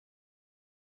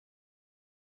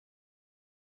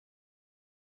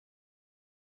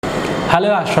Hello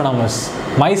astronomers,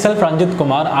 myself Ranjit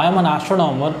Kumar. I am an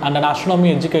astronomer and an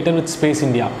astronomy educator with Space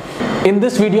India. In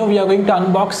this video we are going to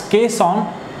unbox KSON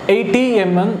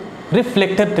KTE80080U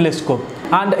reflector telescope,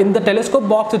 and in the telescope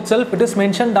box itself it is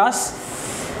mentioned as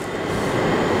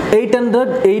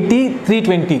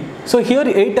 80080-320. So here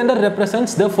 800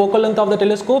 represents the focal length of the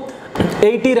telescope,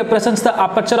 80 represents the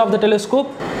aperture of the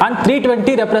telescope, and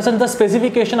 320 represents the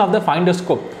specification of the finder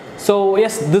scope. So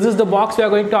yes, this is the box we are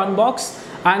going to unbox,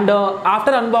 and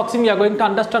after unboxing we are going to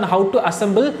understand how to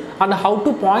assemble and how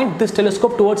to point this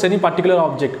telescope towards any particular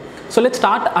object. So let's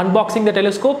start unboxing the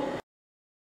telescope.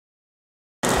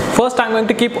 First I am going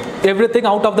to keep everything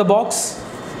out of the box.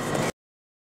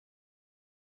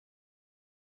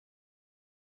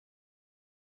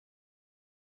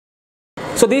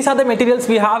 So these are the materials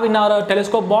we have in our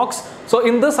telescope box. So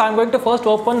in this I am going to first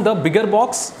open the bigger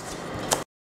box.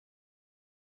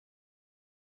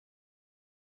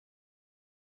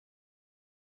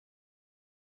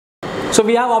 So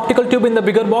we have optical tube in the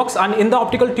bigger box, and in the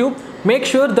optical tube make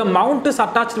sure the mount is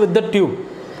attached with the tube.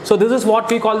 So this is what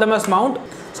we call them as mount.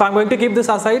 So I am going to keep this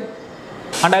aside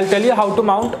and I will tell you how to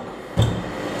mount.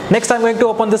 Next I am going to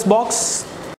open this box.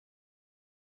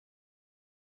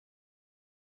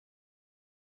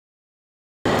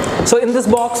 So in this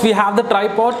box we have the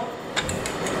tripod,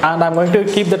 and I am going to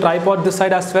keep the tripod this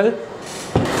side as well.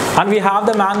 And we have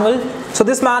the manual. So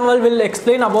this manual will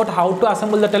explain about how to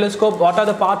assemble the telescope, what are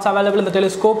the parts available in the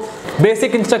telescope.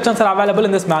 Basic instructions are available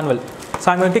in this manual.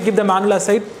 So I am going to keep the manual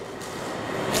aside.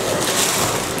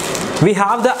 We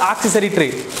have the accessory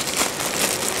tray.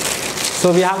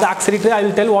 So we have the accessory tray. I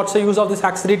will tell what's the use of this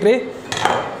accessory tray.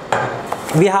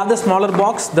 We have the smaller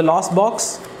box, the last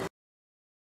box.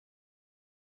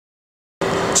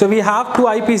 So we have two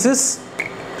eyepieces.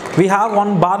 We have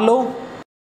one Barlow.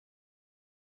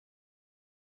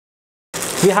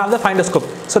 We have the finder scope.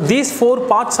 So these four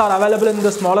parts are available in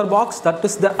the smaller box, that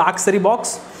is the accessory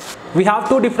box. We have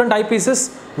two different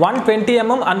eyepieces, one 20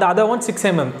 mm and the other one 6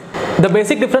 mm. The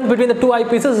basic difference between the two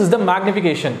eyepieces is the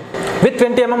magnification. With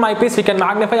 20 mm eyepiece we can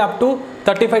magnify up to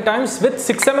 35 times. With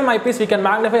 6 mm eyepiece we can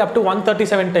magnify up to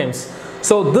 137 times.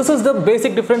 So this is the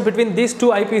basic difference between these two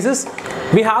eyepieces.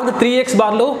 We have the 3x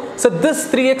Barlow. So this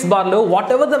 3x Barlow,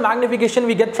 whatever the magnification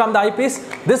we get from the eyepiece,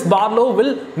 this Barlow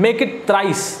will make it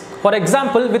thrice. For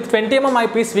example, with 20 mm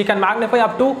eyepiece we can magnify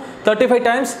up to 35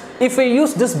 times. If we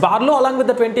use this Barlow along with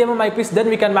the 20 mm eyepiece, then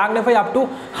we can magnify up to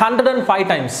 105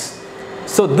 times.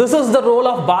 So this is the role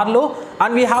of Barlow.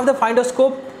 And we have the finder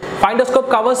scope. Finder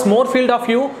scope covers more field of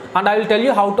view, and I will tell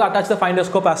you how to attach the finder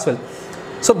scope as well.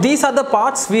 So these are the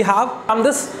parts we have from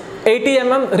this 80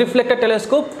 mm reflector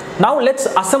telescope. Now let's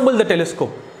assemble the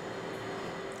telescope.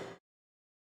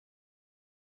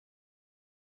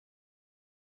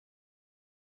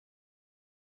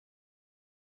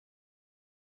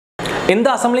 In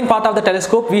the assembling part of the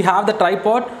telescope we have the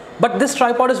tripod, but this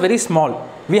tripod is very small.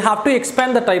 We have to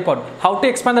expand the tripod. How to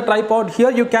expand the tripod?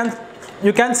 Here you can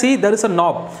see there is a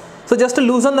knob. So just to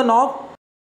loosen the knob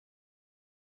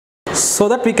so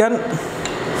that we can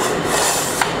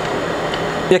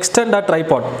extend our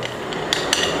tripod.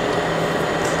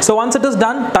 So once it is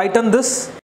done, tighten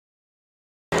this.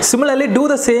 Similarly, do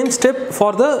the same step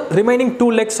for the remaining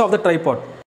two legs of the tripod.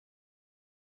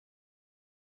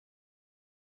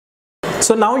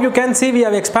 So now you can see we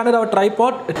have expanded our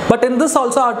tripod, but in this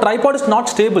also our tripod is not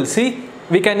stable. See,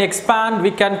 we can expand, we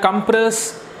can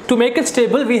compress. To make it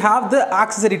stable we have the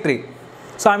accessory tray.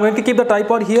 So I am going to keep the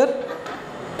tripod here.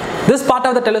 This part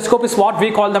of the telescope is what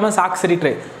we call them as accessory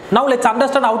tray. Now let's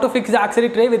understand how to fix the accessory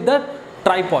tray with the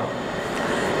tripod.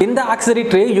 In the accessory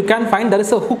tray you can find there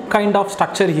is a hook kind of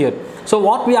structure here. So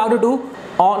what we have to do,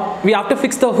 we have to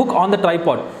fix the hook on the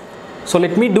tripod. So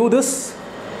let me do this.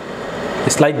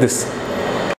 It's like this.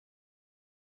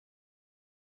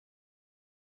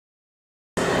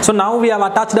 So now we have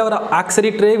attached our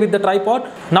accessory tray with the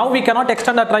tripod. Now we cannot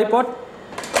extend a tripod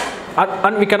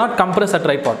and we cannot compress a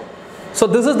tripod. So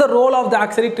this is the role of the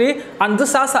accessory tray, and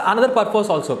this has another purpose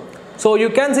also. So you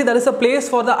can see there is a place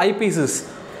for the eyepieces.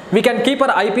 We can keep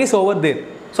our eyepiece over there.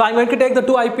 So I am going to take the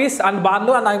two eyepiece and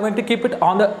Barlow, and I am going to keep it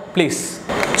on the place.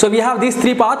 So we have these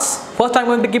three parts. First I am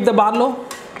going to keep the Barlow,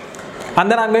 and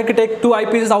then I am going to take two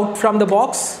eyepieces out from the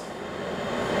box,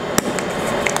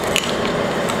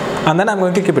 and then I am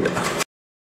going to keep it.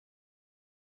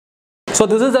 So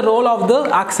this is the role of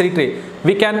the accessory tray.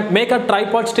 We can make a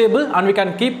tripod stable and we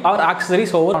can keep our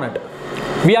accessories over on it.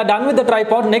 We are done with the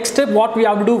tripod. Next step what we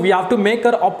have to do, we have to make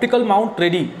our optical mount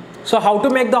ready. So how to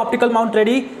make the optical mount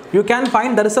ready? You can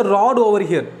find there is a rod over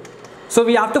here. So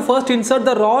we have to first insert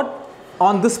the rod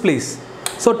on this place.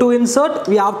 So to insert,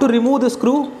 we have to remove the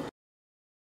screw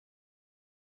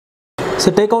So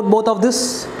take out both of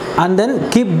this and then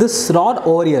keep this rod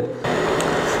over here.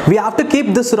 We have to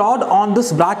keep this rod on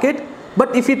this bracket,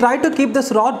 but if we try to keep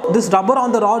this rod, this rubber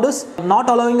on the rod is not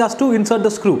allowing us to insert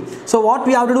the screw. So what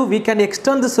we have to do, we can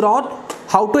extend this rod.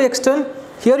 How to extend?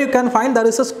 Here you can find there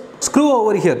is a screw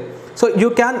over here. So you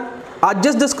can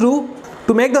adjust the screw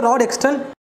to make the rod extend.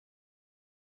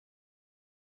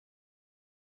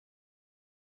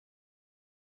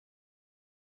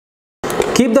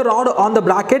 Keep the rod on the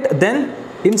bracket, then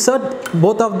insert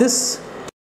both of this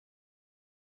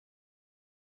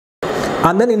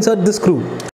and then insert the screw.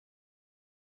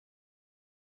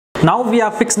 Now we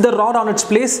have fixed the rod on its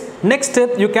place. Next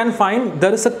step, you can find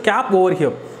there is a cap over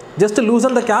here. Just to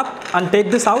loosen the cap and take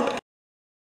this out.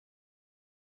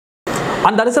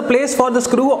 And there is a place for the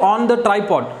screw on the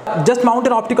tripod. Just mount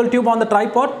an optical tube on the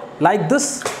tripod like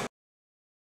this.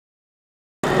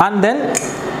 And then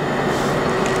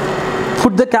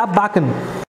put the cap back in.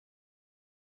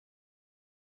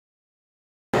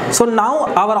 So now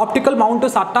our optical mount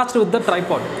is attached with the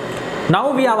tripod.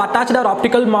 Now we have attached our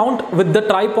optical mount with the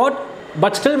tripod,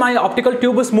 but still my optical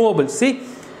tube is movable. See,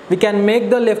 we can make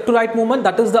the left to right movement,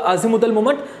 that is the azimuthal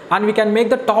movement, and we can make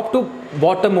the top to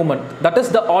bottom movement, that is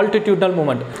the altitudinal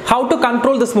movement. How to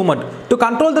control this movement? To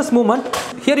control this movement,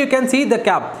 here you can see the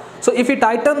cap. So if we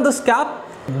tighten this cap,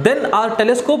 then our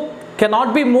telescope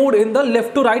cannot be moved in the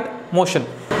left to right motion.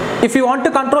 If you want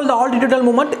to control the altitudinal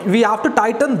movement, we have to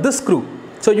tighten this screw.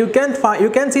 So you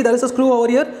can see there is a screw over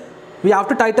here. We have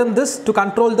to tighten this to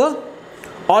control the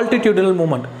altitudinal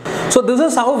movement. So this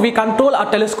is how we control our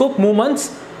telescope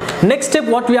movements. Next step,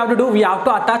 what we have to do, we have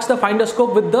to attach the finder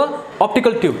scope with the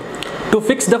optical tube. To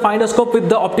fix the finder scope with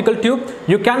the optical tube,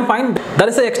 you can find there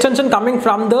is an extension coming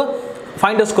from the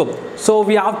finder scope. So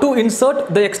we have to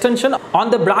insert the extension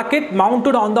on the bracket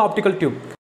mounted on the optical tube.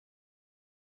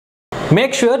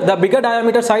 Make sure the bigger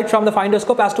diameter side from the finder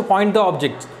scope has to point the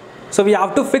object. So we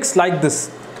have to fix like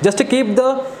this, just to keep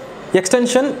the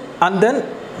extension and then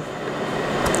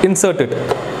insert it.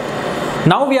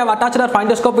 Now we have attached our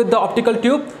finder scope with the optical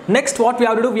tube. Next, what we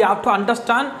have to do, we have to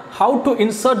understand how to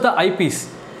insert the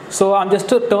eyepiece. So I'm just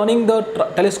turning the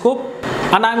telescope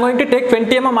and I'm going to take 20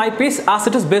 mm eyepiece as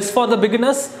it is best for the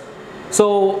beginners.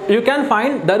 So you can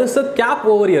find there is a cap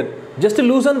over here. Just to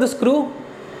loosen the screw,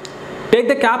 take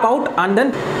the cap out and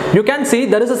then you can see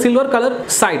there is a silver color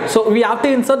side. So we have to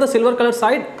insert the silver color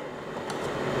side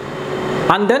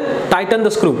and then tighten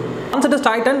the screw. Once it is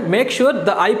tightened, make sure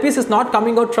the eyepiece is not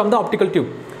coming out from the optical tube.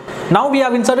 Now we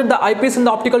have inserted the eyepiece in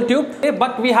the optical tube,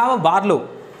 but we have a Barlow.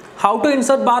 How to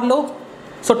insert Barlow?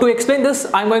 So to explain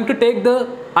this, I am going to take the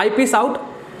eyepiece out,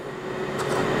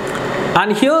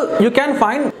 and here you can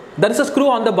find there is a screw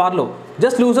on the Barlow.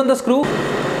 Just loosen the screw,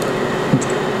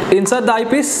 insert the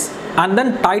eyepiece and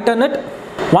then tighten it.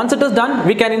 Once it is done,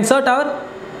 we can insert our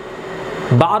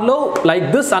Barlow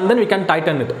like this and then we can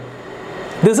tighten it.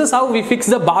 This is how we fix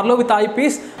the Barlow with the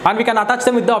eyepiece, and we can attach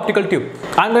them with the optical tube.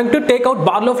 I am going to take out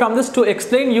Barlow from this to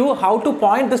explain you how to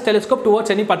point this telescope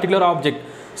towards any particular object.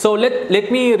 So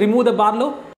let me remove the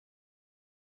Barlow.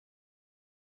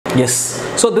 Yes.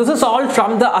 So this is all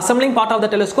from the assembling part of the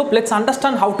telescope. Let's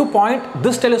understand how to point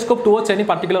this telescope towards any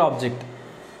particular object.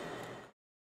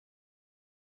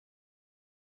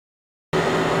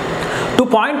 To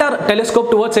point our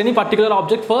telescope towards any particular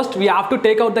object, first we have to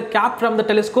take out the cap from the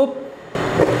telescope.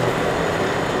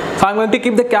 So I am going to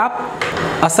keep the cap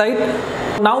aside.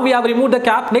 Now we have removed the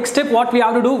cap. Next step, what we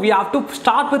have to do, we have to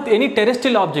start with any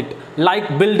terrestrial object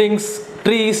like buildings,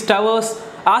 trees, towers.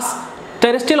 As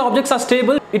terrestrial objects are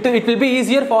stable, it will be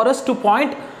easier for us to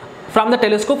point from the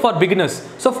telescope for beginners.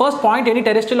 So first point any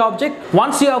terrestrial object.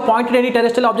 Once you have pointed any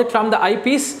terrestrial object from the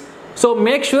eyepiece, so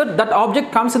make sure that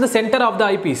object comes in the center of the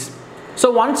eyepiece.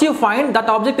 So once you find that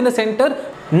object in the center,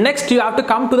 next you have to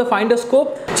come to the finder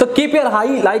scope. So keep your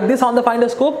eye like this on the finder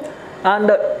scope,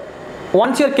 and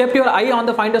once you have kept your eye on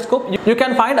the finder scope, you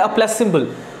can find a plus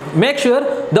symbol. Make sure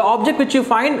the object which you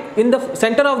find in the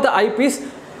center of the eyepiece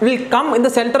will come in the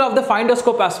center of the finder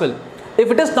scope as well. If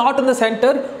it is not in the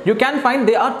center, you can find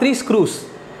there are 3 screws.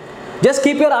 Just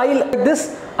keep your eye like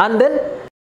this and then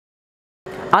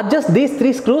adjust these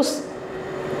 3 screws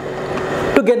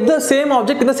to get the same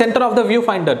object in the center of the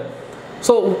viewfinder.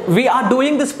 So we are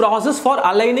doing this process for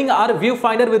aligning our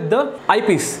viewfinder with the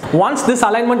eyepiece. Once this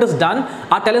alignment is done,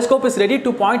 our telescope is ready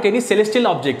to point any celestial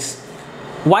objects.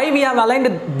 Why we have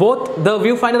aligned both the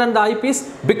viewfinder and the eyepiece?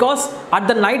 Because at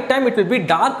the night time it will be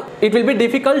dark. It will be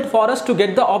difficult for us to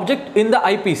get the object in the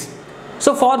eyepiece.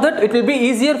 So for that, it will be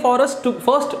easier for us to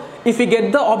first, if we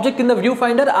get the object in the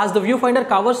viewfinder, as the viewfinder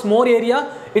covers more area,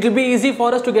 it will be easy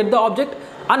for us to get the object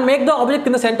and make the object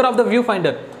in the center of the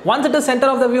viewfinder. Once it is center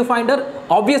of the viewfinder,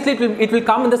 obviously it will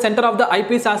come in the center of the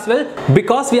eyepiece as well,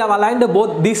 because we have aligned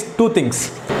both these two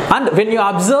things. And when you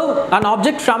observe an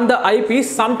object from the eyepiece,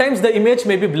 sometimes the image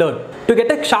may be blurred. To get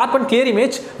a sharp and clear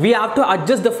image, we have to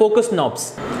adjust the focus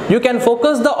knobs. You can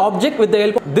focus the object with the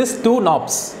help of these two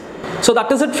knobs. So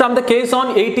that is it from the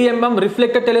KSON 80mm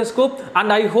reflector telescope,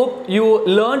 and I hope you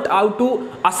learnt how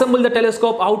to assemble the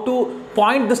telescope, how to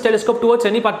point this telescope towards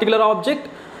any particular object.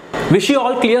 Wish you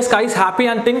all clear skies, happy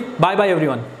hunting. Bye bye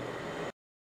everyone.